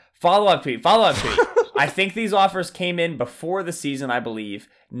 Follow-up tweet. I think these offers came in before the season, I believe,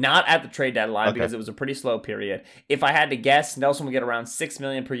 not at the trade deadline, because it was a pretty slow period. If I had to guess, Nelson would get around $6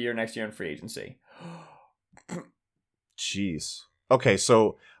 million per year next year in free agency. Jeez. Okay,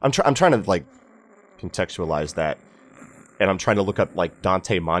 so I'm trying to contextualize that, and I'm trying to look up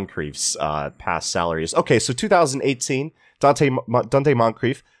Dante Moncrief's past salaries. Okay, so 2018, Dante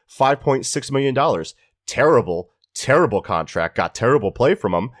Moncrief, $5.6 million. Terrible contract. Got terrible play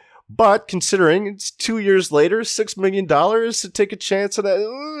from him. But considering it's 2 years later, $6 million to take a chance on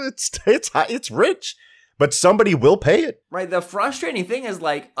that, it's rich. But somebody will pay it. Right. The frustrating thing is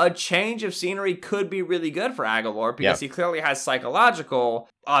a change of scenery could be really good for Aguilar because he clearly has psychological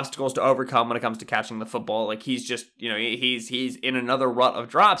obstacles to overcome when it comes to catching the football. He's just, he's in another rut of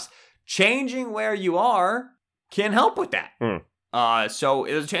drops. Changing where you are can help with that. So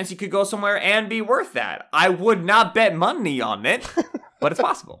there's a chance he could go somewhere and be worth that. I would not bet money on it, but it's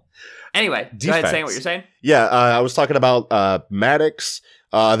possible. Anyway, Defense. Go ahead saying what you're saying. Yeah, I was talking about Maddox.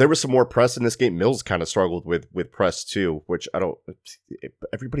 There was some more press in this game. Mills kind of struggled with press too, which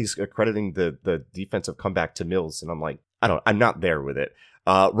everybody's accrediting the defensive comeback to Mills, and I'm not there with it.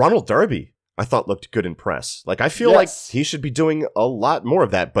 Ronald Darby, I thought looked good in press. I feel like he should be doing a lot more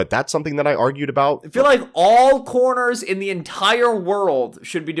of that, but that's something that I argued about. I feel like all corners in the entire world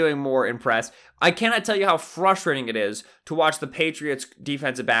should be doing more in press. I cannot tell you how frustrating it is to watch the Patriots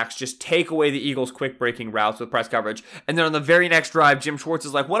defensive backs just take away the Eagles' quick breaking routes with press coverage. And then on the very next drive, Jim Schwartz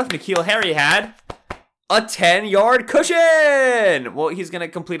is like, what if N'Keal Harry had a 10-yard cushion? Well, he's going to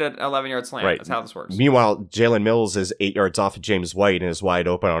complete an 11-yard slant. Right. That's how this works. Meanwhile, Jalen Mills is 8 yards off of James White and is wide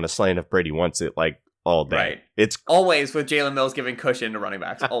open on a slant if Brady wants it all day. Right. It's always with Jalen Mills giving cushion to running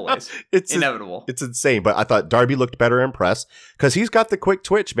backs. Always. It's inevitable. It's insane. But I thought Darby looked better in press because he's got the quick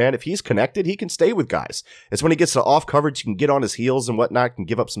twitch, man. If he's connected, he can stay with guys. It's when he gets to off coverage, he can get on his heels and whatnot, can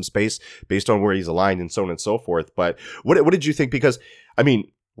give up some space based on where he's aligned and so on and so forth. But what did you think? Because,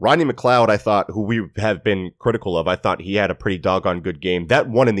 Rodney McLeod, I thought, who we have been critical of, I thought he had a pretty doggone good game. That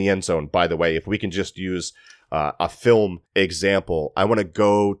one in the end zone, by the way, if we can just use a film example, I want to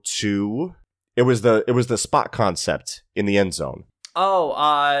go to... It was the spot concept in the end zone.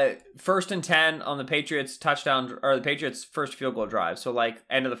 Oh, 1st and 10 on the Patriots touchdown, or the Patriots first field goal drive. So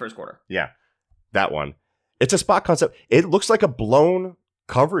end of the first quarter. Yeah, that one. It's a spot concept. It looks like a blown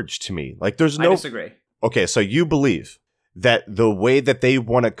coverage to me. There's no... I disagree. Okay, so you believe that the way that they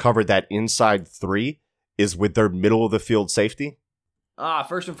want to cover that inside 3 is with their middle of the field safety?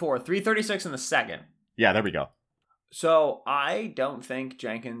 First and 4, 3:36 in the second. Yeah, there we go. So I don't think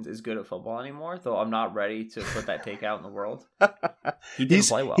Jenkins is good at football anymore, though I'm not ready to put that take out in the world. He didn't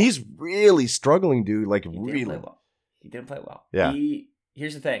play well. He's really struggling, dude. Like, really. He didn't play well. Yeah.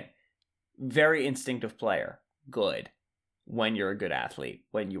 Here's the thing. Very instinctive player. Good. When you're a good athlete.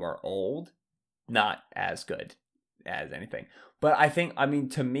 When you are old, not as good as anything. But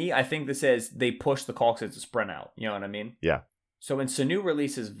to me, I think this is they push the call because it's a sprint out. You know what I mean? Yeah. So when Sanu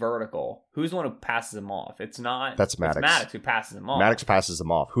releases vertical, who's the one who passes him off? It's not. That's Maddox. It's Maddox who passes him off. Maddox passes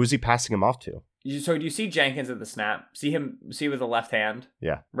him off. Who's he passing him off to? So do you see Jenkins at the snap? See with the left hand?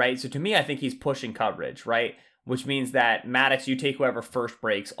 Yeah. Right? So to me, I think he's pushing coverage, right? Which means that Maddox, you take whoever first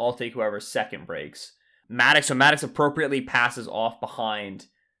breaks, I'll take whoever second breaks. Maddox appropriately passes off behind,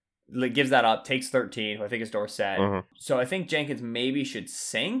 gives that up, takes 13, who I think is Dorsett. Mm-hmm. So I think Jenkins maybe should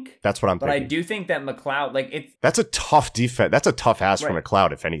sink. That's what I'm thinking. But I do think that McLeod, that's a tough defense. That's a tough ask for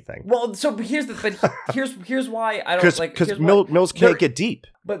McLeod, if anything. Well, so here's why I don't like. Because Mills can't get deep.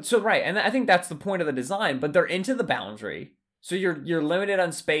 But so right, and I think that's the point of the design. But they're into the boundary, so you're limited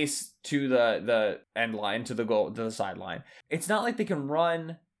on space to the end line, to the goal, to the sideline. It's not like they can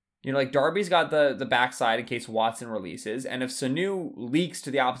run. Like Darby's got the backside in case Watson releases, and if Sanu leaks to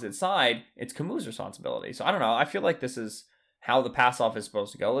the opposite side, it's Camus' responsibility. So I don't know. I feel like this is how the pass off is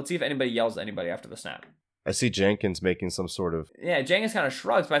supposed to go. Let's see if anybody yells at anybody after the snap. I see Jenkins making some sort of... Yeah, Jenkins kind of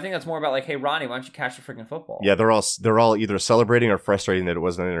shrugs, but I think that's more about like, hey, Ronnie, why don't you catch the freaking football? Yeah, they're all either celebrating or frustrating that it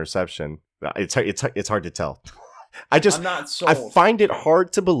wasn't an interception. It's hard to tell. I'm not sold. I find it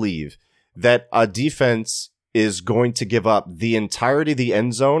hard to believe that a defense is going to give up the entirety of the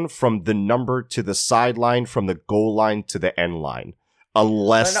end zone from the number to the sideline, from the goal line to the end line,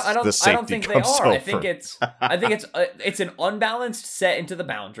 unless the safety I don't think comes they are. over. I think it's an unbalanced set into the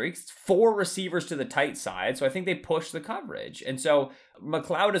boundary. It's 4 receivers to the tight side, so I think they push the coverage. And so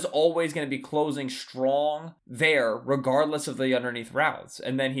McLeod is always going to be closing strong there, regardless of the underneath routes.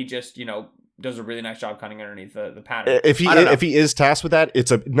 And then he just, does a really nice job cutting underneath the pattern. If he is tasked with that, it's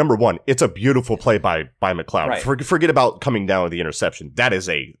a beautiful play by McLeod. Right. Forget about coming down with the interception. That is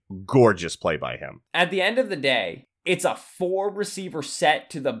a gorgeous play by him. At the end of the day, it's a 4 receiver set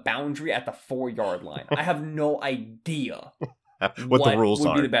to the boundary at the 4-yard line. I have no idea what the rules would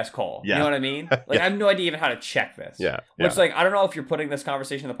are. Be the best call. Yeah. You know what I mean? I have no idea even how to check this. Yeah. Which I don't know if you're putting this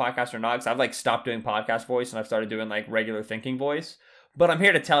conversation in the podcast or not, because I've stopped doing podcast voice and I've started doing regular thinking voice. But I'm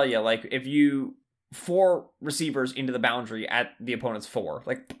here to tell you, if you 4 receivers into the boundary at the opponent's 4,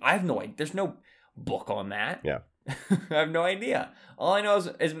 I have no idea. There's no book on that. Yeah. I have no idea. All I know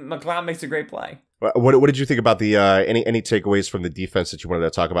is McLeod makes a great play. What did you think about the any takeaways from the defense that you wanted to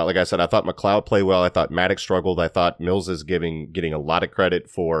talk about? Like I said, I thought McLeod played well. I thought Maddox struggled. I thought Mills is getting a lot of credit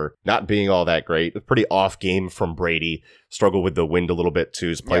for not being all that great. A pretty off game from Brady. Struggled with the wind a little bit too.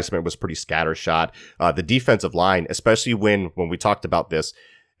 His placement was pretty scattershot. The defensive line, especially when we talked about this,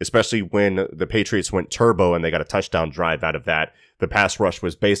 especially when the Patriots went turbo and they got a touchdown drive out of that. The pass rush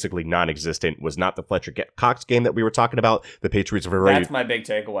was basically non-existent. Was not the Fletcher Cox game that we were talking about. The Patriots were That's my big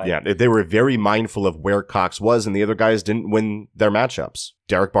takeaway. Yeah, they were very mindful of where Cox was, and the other guys didn't win their matchups.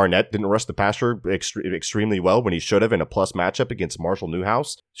 Derek Barnett didn't rush the passer extremely well when he should have in a plus matchup against Marshall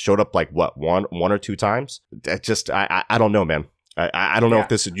Newhouse. Showed up one or two times. I don't know, man. I don't know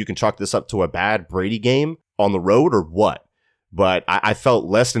if you can chalk this up to a bad Brady game on the road or what. But I felt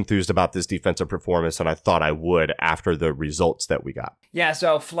less enthused about this defensive performance than I thought I would after the results that we got. Yeah,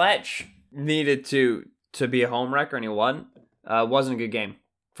 so Fletch needed to be a home wrecker, and he wasn't. Wasn't a good game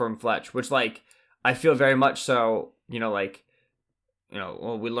from Fletch, which, I feel very much so, we learned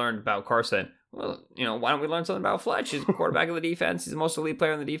about Carson. Well, why don't we learn something about Fletch? He's the quarterback of the defense. He's the most elite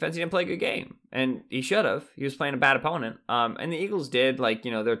player in the defense. He didn't play a good game, and he should have. He was playing a bad opponent. And the Eagles did,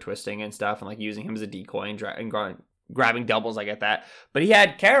 they're twisting and stuff and, using him as a decoy and grabbing doubles. I get that. But he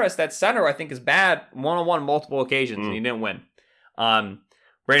had Karras, that center, I think is bad, one-on-one multiple occasions, and he didn't win.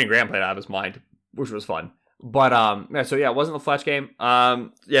 Brandon Graham played out of his mind, which was fun. But, it wasn't the Fletch game.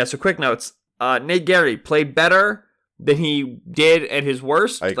 So quick notes. Nate Gary played better than he did at his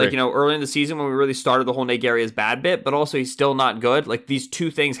worst. Early in the season when we really started the whole Nate Gary is bad bit, but also he's still not good. These two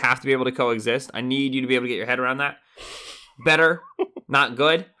things have to be able to coexist. I need you to be able to get your head around that. Better, not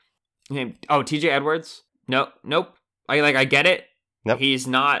good. TJ Edwards. Nope. I get it. Nope. He's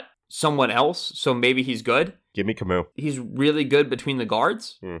not someone else, so maybe he's good. Give me Camus. He's really good between the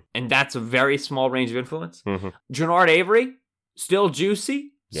guards, and that's a very small range of influence. Mm-hmm. Jernard Avery, still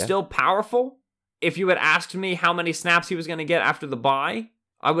juicy, still powerful. If you had asked me how many snaps he was going to get after the bye,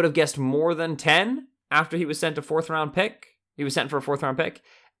 I would have guessed more than 10 after he was sent a 4th round pick. He was sent for a 4th round pick.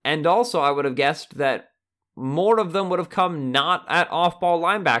 And also I would have guessed that more of them would have come not at off-ball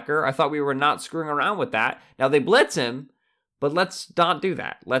linebacker. I thought we were not screwing around with that. Now they blitz him, but let's not do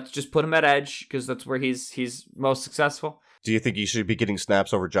that. Let's just put him at edge because that's where he's most successful. Do you think he should be getting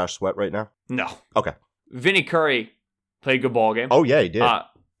snaps over Josh Sweat right now? No. Okay. Vinny Curry played a good ball game. Oh, yeah, he did.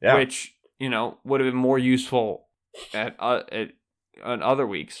 Yeah. Which, would have been more useful at on other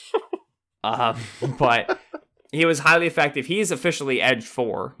weeks. But he was highly effective. He's officially edge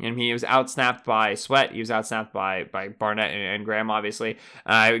 4. And he was outsnapped by Sweat. He was outsnapped by Barnett and Graham, obviously.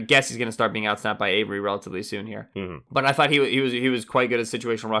 I guess he's going to start being outsnapped by Avery relatively soon here. Mm-hmm. But I thought he was quite good as a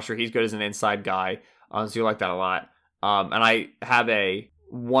situational rusher. He's good as an inside guy. So you like that a lot. And I have a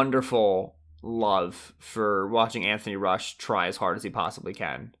wonderful love for watching Anthony Rush try as hard as he possibly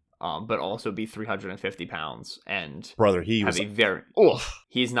can. But also be 350 pounds and brother, he was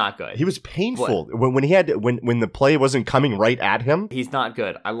he's not good. He was painful when the play wasn't coming right at him. He's not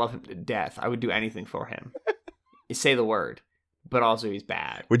good. I love him to death. I would do anything for him. You say the word, but also he's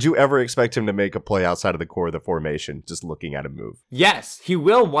bad. Would you ever expect him to make a play outside of the core of the formation, just looking at him move? Yes, he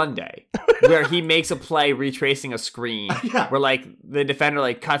will one day, where he makes a play retracing a screen, where like the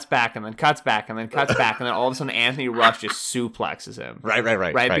defender cuts back and then cuts back and then cuts back, and then all of a sudden Anthony Rush just suplexes him.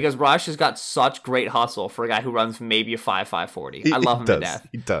 Right. Because Rush has got such great hustle for a guy who runs maybe a 5.5 40. I love him to death.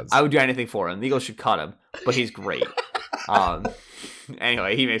 He does. I would do anything for him. The Eagles should cut him, but he's great.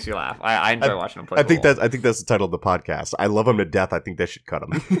 Anyway, he makes me laugh. I enjoy watching him play. I think that's the title of the podcast. I love him to death. I think they should cut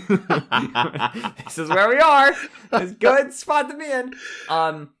him. This is where we are. It's a good spot to be in.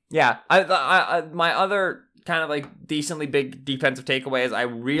 Yeah. I my other kind of decently big defensive takeaways. I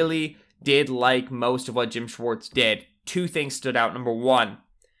really did like most of what Jim Schwartz did. 2 things stood out. Number 1,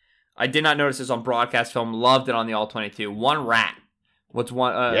 I did not notice this on broadcast film. Loved it on the All-22. 1 rat. What's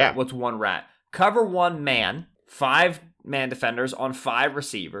one rat? Cover 1 man. 5 man defenders on 5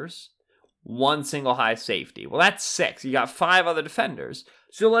 receivers, 1 single high safety. Well, that's 6. You got 5 other defenders.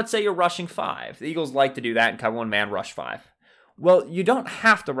 So let's say you're rushing 5. The Eagles like to do that and cover 1 man, rush 5. Well, you don't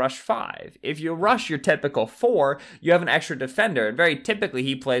have to rush 5. If you rush your typical 4, you have an extra defender. And very typically,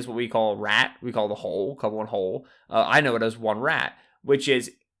 he plays what we call rat. We call the hole, cover 1 hole. I know it as 1 rat, which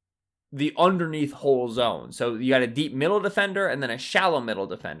is the underneath hole zone. So you got a deep middle defender and then a shallow middle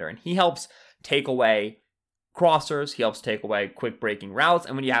defender. And he helps take away crossers, he helps take away quick breaking routes,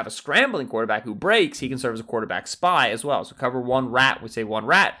 and when you have a scrambling quarterback who breaks, he can serve as a quarterback spy as well. So cover 1 rat, we say 1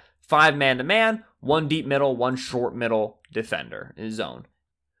 rat, 5 man-to-man, 1 deep middle, 1 short middle defender in zone.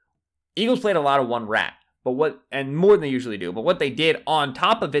 Eagles played a lot of 1 rat, and more than they usually do, but what they did on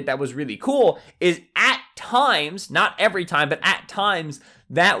top of it that was really cool is at times, not every time, but at times,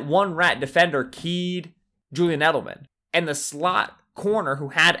 that 1 rat defender keyed Julian Edelman. And the slot corner who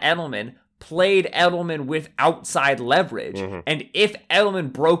had Edelman played Edelman with outside leverage. Mm-hmm. And if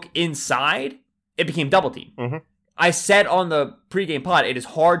Edelman broke inside, it became double team. Mm-hmm. I said on the pregame pod, it is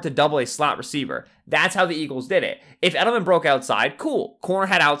hard to double a slot receiver. That's how the Eagles did it. If Edelman broke outside, cool. Corner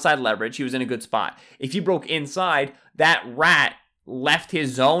had outside leverage. He was in a good spot. If he broke inside, that rat left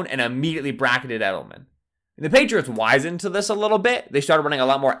his zone and immediately bracketed Edelman. And the Patriots wisened to this a little bit. They started running a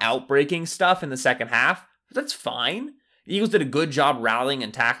lot more outbreaking stuff in the second half. That's fine. The Eagles did a good job rallying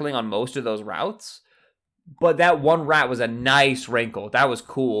and tackling on most of those routes. But that 1 rat was a nice wrinkle. That was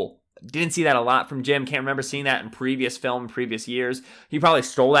cool. Didn't see that a lot from Jim. Can't remember seeing that in previous film, previous years. He probably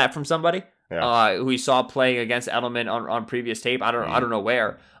stole that from somebody who he saw playing against Edelman on previous tape. I don't know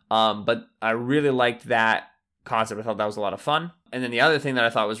where. But I really liked that concept. I thought that was a lot of fun. And then the other thing that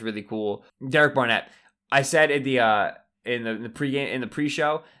I thought was really cool, Derek Barnett. I said in the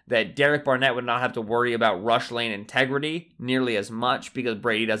pre-show that Derek Barnett would not have to worry about rush lane integrity nearly as much because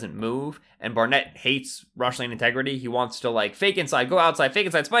Brady doesn't move, and Barnett hates rush lane integrity. He wants to fake inside, go outside, fake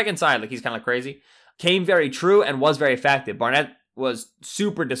inside, spike inside. He's kind of crazy. Came very true and was very effective. Barnett was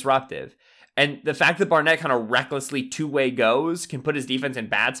super disruptive. And the fact that Barnett kind of recklessly two-way goes can put his defense in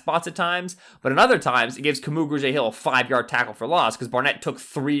bad spots at times, but at other times it gives Kamu Grugier-Hill a 5-yard tackle for loss because Barnett took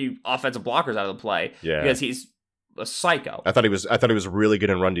 3 offensive blockers out of the play because he's a psycho. I thought he was really good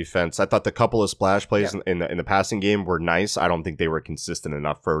in run defense. I thought the couple of splash plays in the passing game were nice. I don't think they were consistent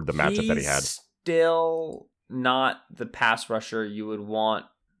enough for the matchup that he had. Still not the pass rusher you would want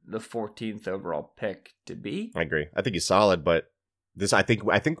the 14th overall pick to be. I agree. I think he's solid, but I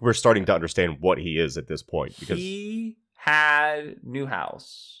think we're starting to understand what he is at this point because he had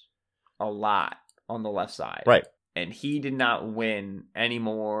Newhouse a lot on the left side, right? And he did not win any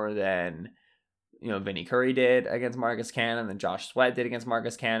more than Vinny Curry did against Marcus Cannon, then Josh Sweat did against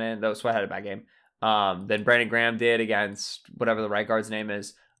Marcus Cannon, though Sweat had a bad game. Then Brandon Graham did against whatever the right guard's name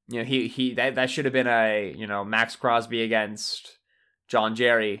is. That should have been a Max Crosby against John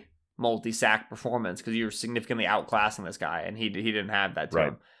Jerry multi-sack performance because you're significantly outclassing this guy, and he didn't have that to Right.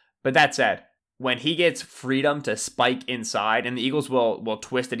 him. But that said, when he gets freedom to spike inside, and the Eagles will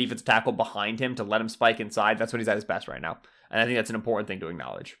twist the defensive tackle behind him to let him spike inside, that's when he's at his best right now. And I think that's an important thing to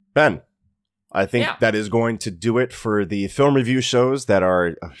acknowledge. Ben, I think that is going to do it for the film review shows that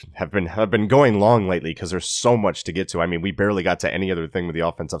have been going long lately because there's so much to get to. I mean, we barely got to any other thing with the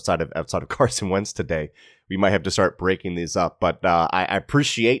offense outside of Carson Wentz today. We might have to start breaking these up, but I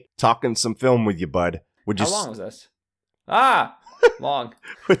appreciate talking some film with you, bud. How long was this? Long.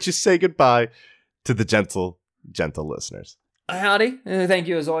 Would you say goodbye to the gentle listeners? Howdy. Thank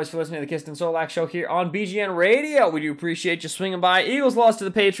you as always for listening to the Kist and Solak show here on BGN Radio. We do appreciate you swinging by. Eagles lost to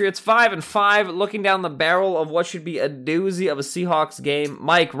the Patriots 5-5, looking down the barrel of what should be a doozy of a Seahawks game.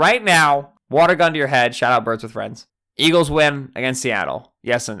 Mike, right now, water gun to your head. Shout out Birds with Friends. Eagles win against Seattle.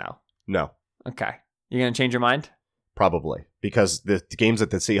 Yes or no? No. Okay. You going to change your mind? Probably. Because the games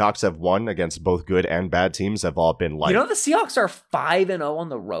that the Seahawks have won against both good and bad teams have all been like... You know the Seahawks are 5-0 on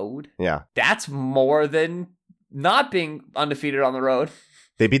the road? Yeah. That's more than not being undefeated on the road.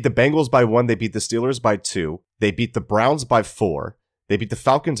 They beat the Bengals by 1. They beat the Steelers by 2. They beat the Browns by 4. They beat the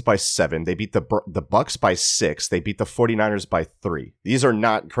Falcons by 7. They beat the Bucks by 6. They beat the 49ers by 3. These are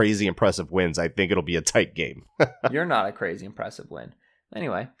not crazy impressive wins. I think it'll be a tight game. You're not a crazy impressive win.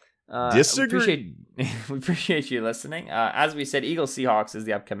 Anyway. Disagree. We appreciate you listening. As we said, Eagles-Seahawks is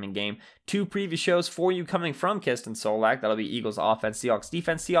the upcoming game. 2 previous shows for you coming from Kist and Solak. That'll be Eagles offense, Seahawks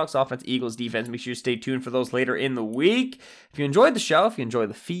defense, Seahawks offense, Eagles defense. Make sure you stay tuned for those later in the week. If you enjoyed the show, if you enjoy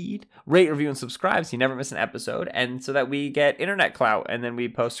the feed, rate, review, and subscribe so you never miss an episode. And so that we get internet clout, and then we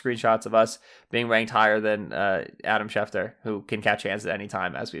post screenshots of us being ranked higher than Adam Schefter, who can catch hands at any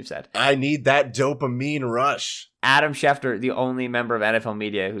time, as we've said. I need that dopamine rush. Adam Schefter, the only member of NFL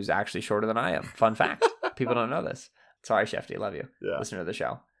media who's actually shorter than I am. Fun fact. People don't know this. Sorry, Shefty. Love you. Yeah. Listener of the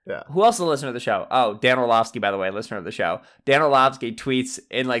show. Yeah. Who else is a listener of the show? Oh, Dan Orlovsky, by the way, listener of the show. Dan Orlovsky tweets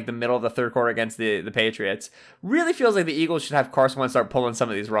in like the middle of the third quarter against the Patriots. Really feels like the Eagles should have Carson Wentz start pulling some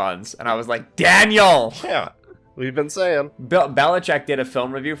of these runs. And I was like, Daniel! Yeah, we've been saying. Belichick did a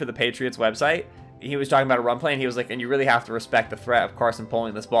film review for the Patriots website. He was talking about a run play, and he was like, and you really have to respect the threat of Carson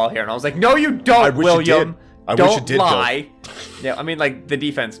pulling this ball here. And I was like, no, you don't, William. Don't lie. Yeah, I mean, like, the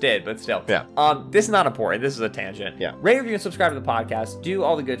defense did, but still. Yeah. This is not important. This is a tangent. Yeah. Rate, review, and subscribe to the podcast. Do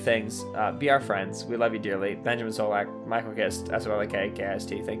all the good things. Be our friends. We love you dearly. Benjamin Solak, Michael Kist, SOLAK,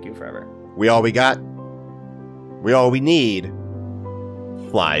 KST. Thank you forever. We all we got. We all we need.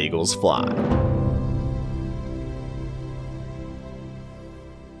 Fly, Eagles, fly.